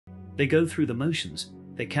They go through the motions,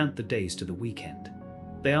 they count the days to the weekend.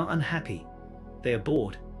 They are unhappy, they are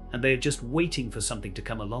bored, and they are just waiting for something to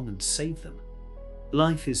come along and save them.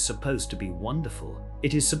 Life is supposed to be wonderful.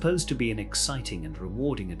 It is supposed to be an exciting and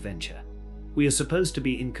rewarding adventure. We are supposed to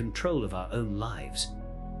be in control of our own lives.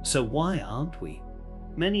 So why aren't we?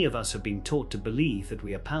 Many of us have been taught to believe that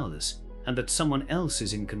we are powerless and that someone else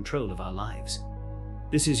is in control of our lives.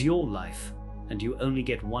 This is your life, and you only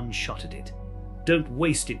get one shot at it. Don't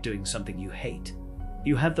waste it doing something you hate.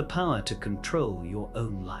 You have the power to control your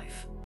own life.